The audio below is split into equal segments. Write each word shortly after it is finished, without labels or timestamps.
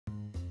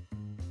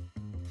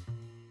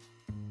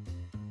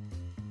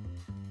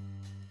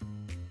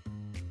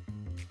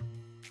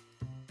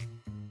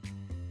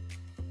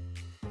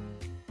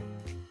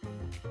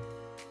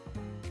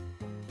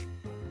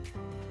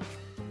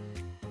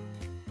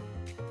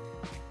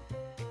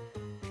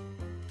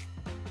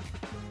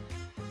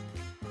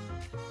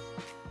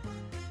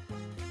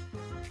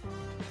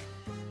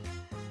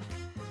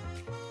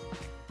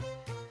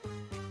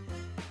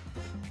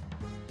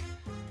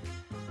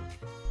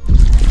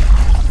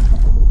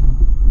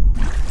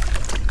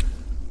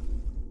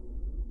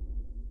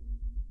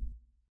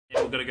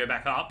we've got to go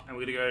back up, and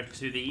we're going to go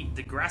to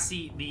the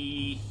grassy,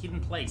 the hidden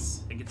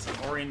place, and get some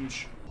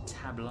orange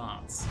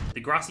tablets. The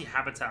grassy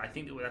habitat, I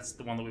think that's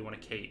the one that we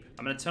want to keep.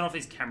 I'm going to turn off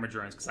these camera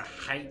drones because I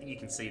hate that you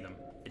can see them.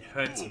 It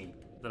hurts me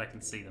that I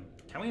can see them.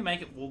 Can we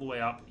make it all the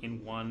way up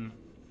in one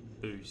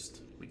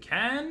boost? We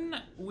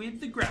can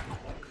with the grapple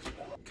hook.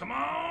 Come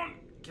on!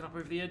 Get up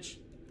over the edge.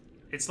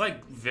 It's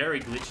like very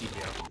glitchy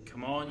here.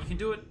 Come on, you can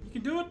do it. You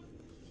can do it.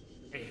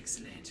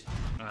 Excellent.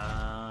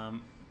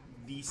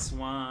 This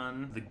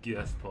one, the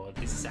girth pod.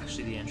 This is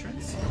actually the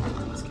entrance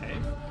to this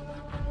cave.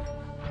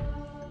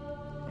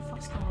 What the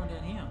fuck's going on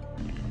down here?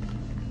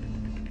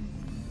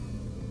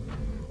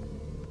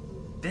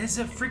 There's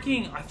a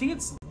freaking, I think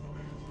it's,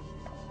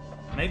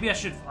 maybe I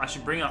should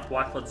bring up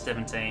Lifepod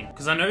 17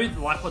 because I know the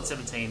Lifepod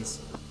 17's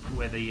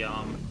where the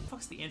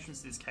fuck's the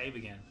entrance to this cave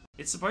again?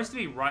 It's supposed to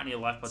be right near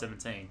Lifepod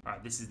 17. All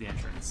right, this is the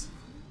entrance.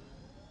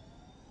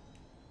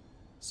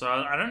 So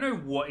I don't know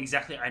what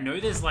exactly. I know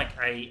there's like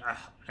an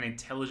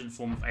intelligent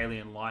form of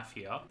alien life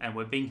here, and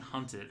we're being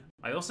hunted.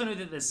 I also know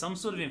that there's some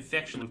sort of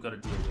infection we've got to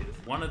deal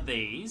with. One of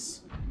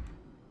these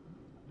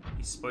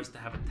is supposed to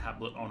have a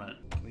tablet on it.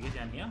 Can we get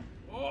down here?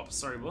 Oh,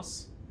 sorry,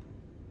 boss.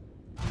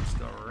 Just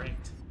got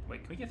wrecked.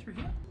 Wait, can we get through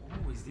here?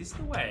 Oh, is this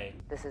the way?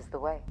 This is the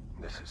way.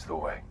 This is the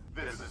way.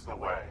 This is the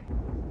way.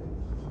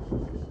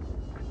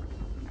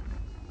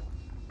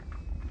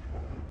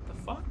 The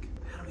fuck?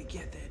 How do we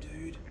get there,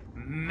 dude?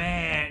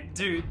 Man,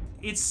 dude,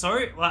 it's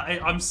so,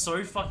 like, I'm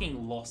so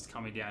fucking lost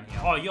coming down here.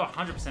 Oh, you're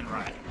 100%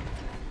 right.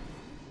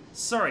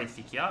 Sorry,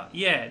 Thikia.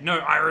 Yeah, no,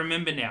 I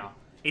remember now.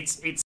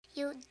 It's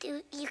You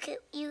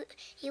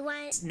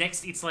want...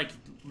 next, it's like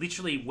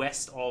literally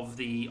west of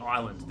the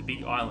island, the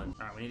big island.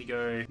 All right, we need to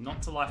go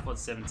not to Lifepod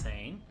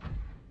 17,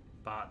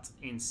 but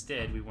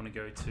instead we want to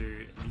go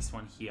to this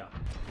one here.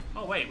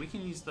 Oh wait, we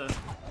can use the,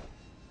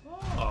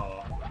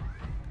 oh.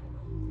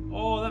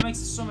 Oh, that makes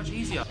it so much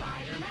easier.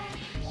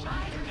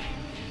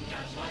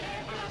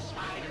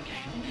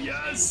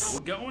 Yes!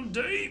 We're going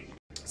deep!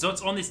 So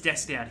it's on this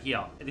desk down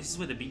here. This is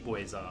where the big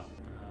boys are.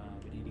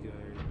 We need to go...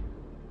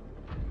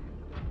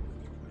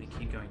 We need to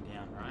keep going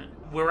down, right?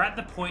 We're at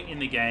the point in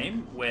the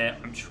game where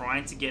I'm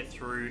trying to get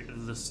through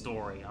the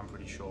story, I'm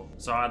pretty sure.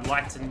 So I'd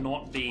like to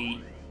not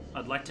be...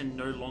 I'd like to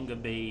no longer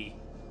be...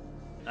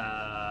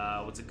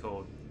 what's it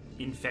called?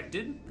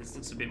 Infected. This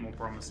looks a bit more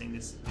promising,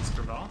 this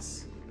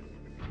crevasse.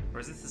 Or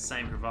is this the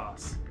same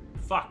crevasse?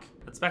 Fuck,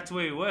 that's back to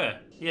where we were.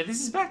 Yeah,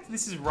 this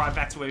is right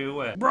back to where we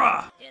were.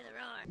 Bruh!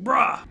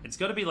 Bruh! It's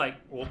gotta be like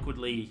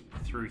awkwardly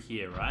through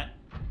here, right?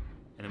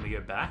 And then we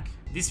go back.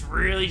 This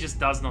really just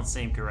does not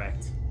seem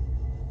correct.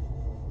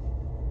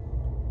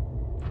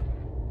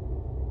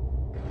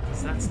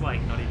 Because that's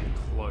like not even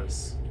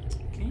close.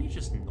 Can you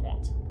just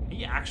not? Are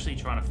you actually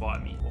trying to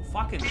fight me? Well,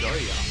 fucking go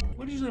ya.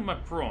 What did you leave my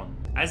prawn?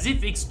 As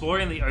if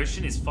exploring the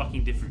ocean is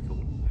fucking difficult.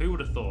 Who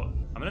would have thought?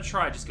 I'm gonna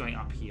try just going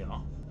up here.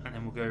 And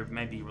then we'll go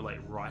maybe like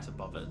right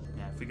above it.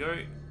 Now if we go...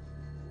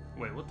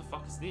 Wait, what the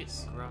fuck is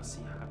this?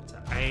 Grassy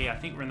habitat. Hey, I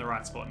think we're in the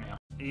right spot now.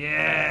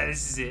 Yeah,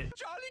 this is it.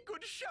 Jolly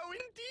good show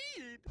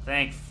indeed.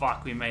 Thank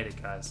fuck we made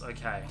it, guys.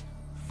 Okay.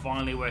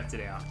 Finally worked it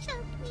out.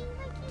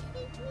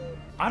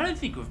 I don't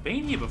think we've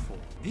been here before.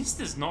 This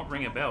does not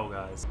ring a bell,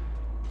 guys.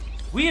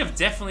 We have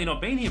definitely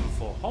not been here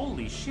before.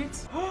 Holy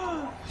shit.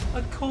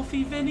 A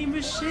coffee vending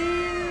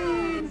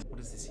machine. What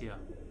is this here?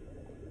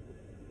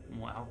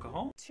 More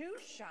alcohol? 2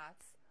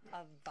 shots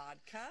of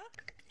vodka.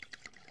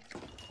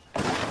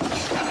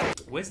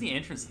 Where's the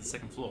entrance to the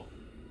second floor?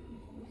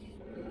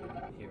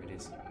 Here it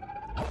is.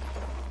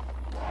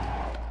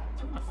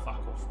 Turn the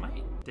fuck off,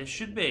 mate. There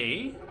should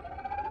be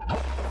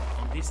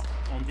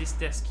on this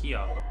desk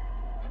here.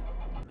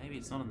 Maybe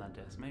it's not on that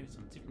desk. Maybe it's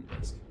on a different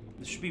desk.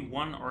 There should be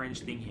one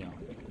orange thing here.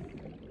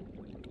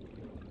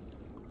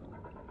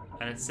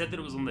 And it said that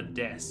it was on the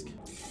desk.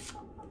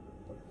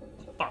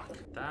 Fuck.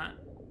 That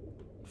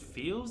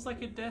feels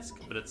like a desk,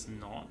 but it's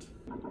not.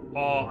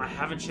 Oh, I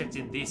haven't checked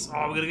in this.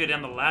 Oh, we're gonna go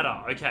down the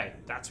ladder. Okay,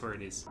 that's where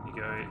it is. We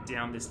go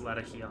down this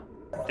ladder here.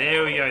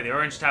 There we go, the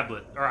orange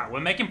tablet. All right, we're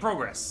making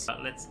progress.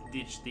 Let's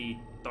ditch the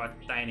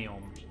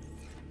titanium.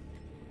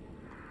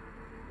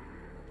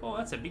 Oh,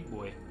 that's a big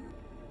boy.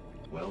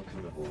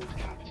 Welcome aboard,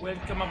 Captain.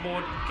 Welcome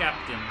aboard,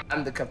 Captain.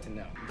 I'm the captain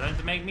now.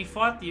 Don't make me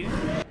fight you.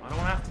 I don't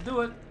have to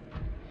do it.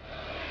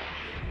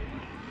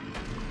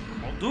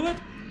 I'll do it.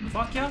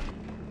 Fuck ya.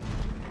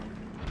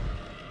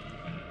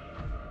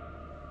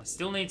 I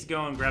still need to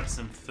go and grab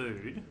some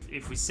food.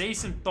 If we see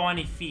some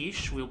tiny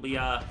fish, we'll be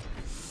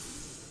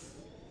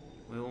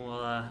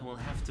we'll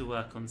have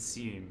to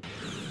consume.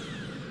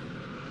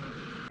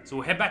 So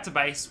we'll head back to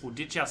base. We'll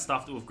ditch our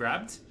stuff that we've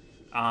grabbed.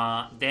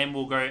 Then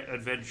we'll go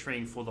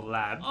adventuring for the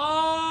lab.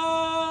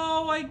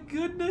 Oh my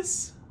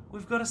goodness!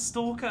 We've got a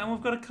stalker and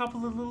we've got a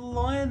couple of little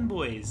lion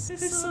boys. They're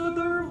so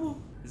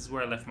adorable. This is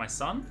where I left my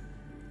son.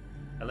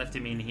 I left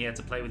him in here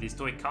to play with his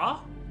toy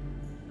car,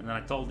 and then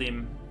I told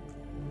him.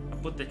 I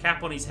put the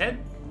cap on his head,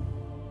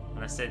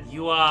 and I said,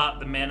 "You are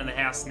the man in the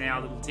house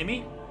now, little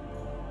Timmy."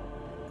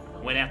 I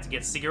went out to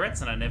get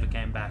cigarettes, and I never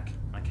came back.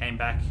 I came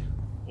back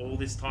all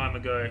this time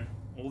ago,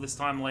 all this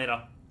time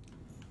later.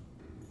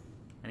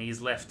 And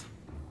he's left.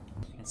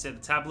 Instead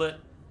of the tablet.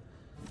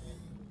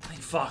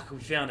 Thank fuck, we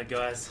found it,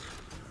 guys.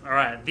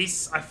 Alright,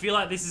 I feel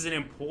like this is an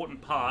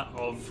important part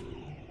of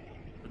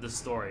the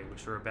story,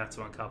 which we're about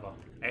to uncover.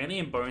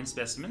 Alien bone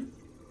specimen.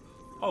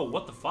 Oh,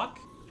 what the fuck?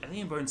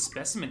 Alien bone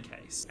specimen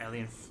case.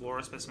 Alien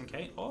flora specimen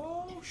case.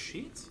 Oh,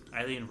 shit.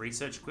 Alien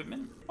research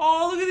equipment.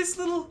 Oh, look at this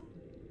little...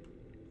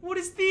 What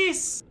is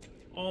this?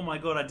 Oh my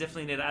god, I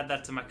definitely need to add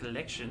that to my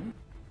collection.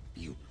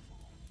 You.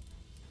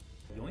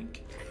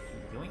 Yoink,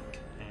 yoink,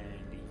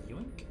 and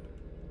yoink.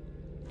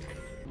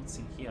 What's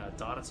in here?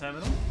 Data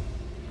terminal?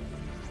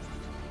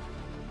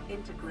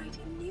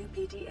 Integrating new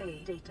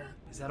PDA data.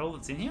 Is that all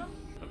that's in here?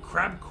 A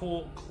crab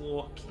claw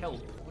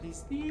kelp. What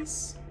is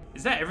this?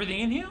 Is that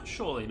everything in here?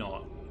 Surely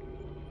not.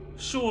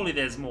 Surely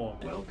there's more.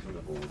 Welcome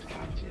aboard,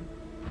 Captain.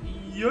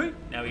 Yoink.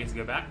 Now we get to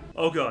go back.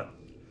 Oh god.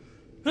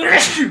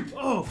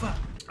 Oh fuck.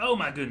 Oh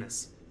my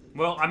goodness.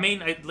 Well, I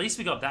mean, at least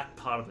we got that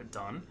part of it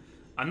done.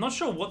 I'm not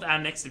sure what our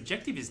next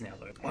objective is now,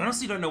 though. I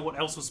honestly don't know what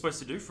else we're supposed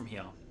to do from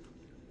here.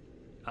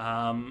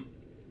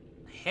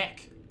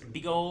 Heck.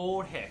 Big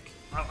old heck.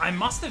 I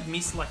must have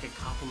missed, like, a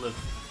couple of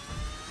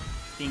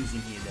things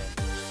in here then.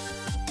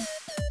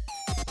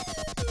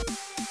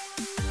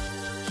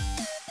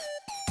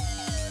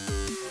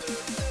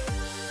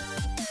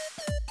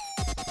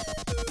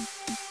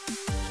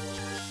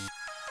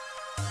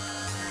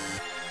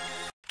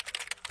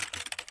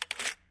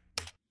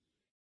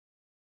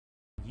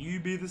 You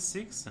be the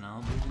 6 and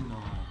I'll be the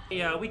 9.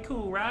 Yeah, we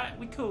cool, right?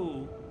 We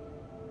cool.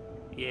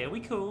 Yeah,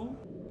 we cool.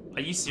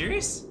 Are you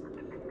serious?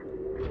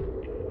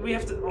 We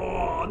have to...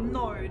 Oh,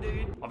 no,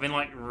 dude. I've been,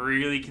 like,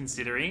 really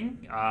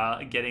considering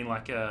getting,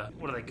 like, a...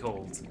 What are they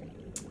called?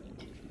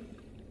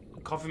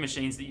 Coffee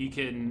machines that you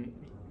can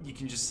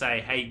just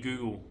say, hey,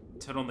 Google,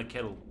 turn on the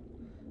kettle.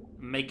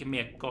 Make me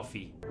a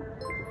coffee.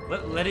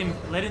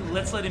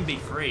 Let's let him be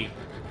free.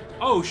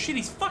 Oh, shit,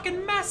 he's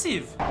fucking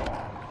massive. Bro,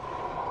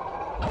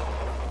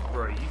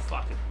 you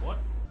fucking what?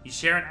 You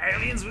sharing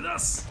aliens with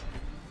us?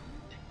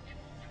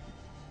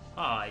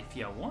 Ah, if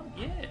you want,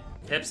 yeah.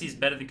 Pepsi's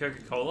better than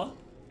Coca-Cola?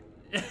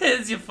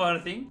 It's your fun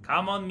thing.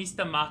 Come on,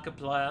 Mr.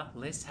 Markiplier.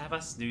 Let's have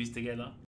a snooze together.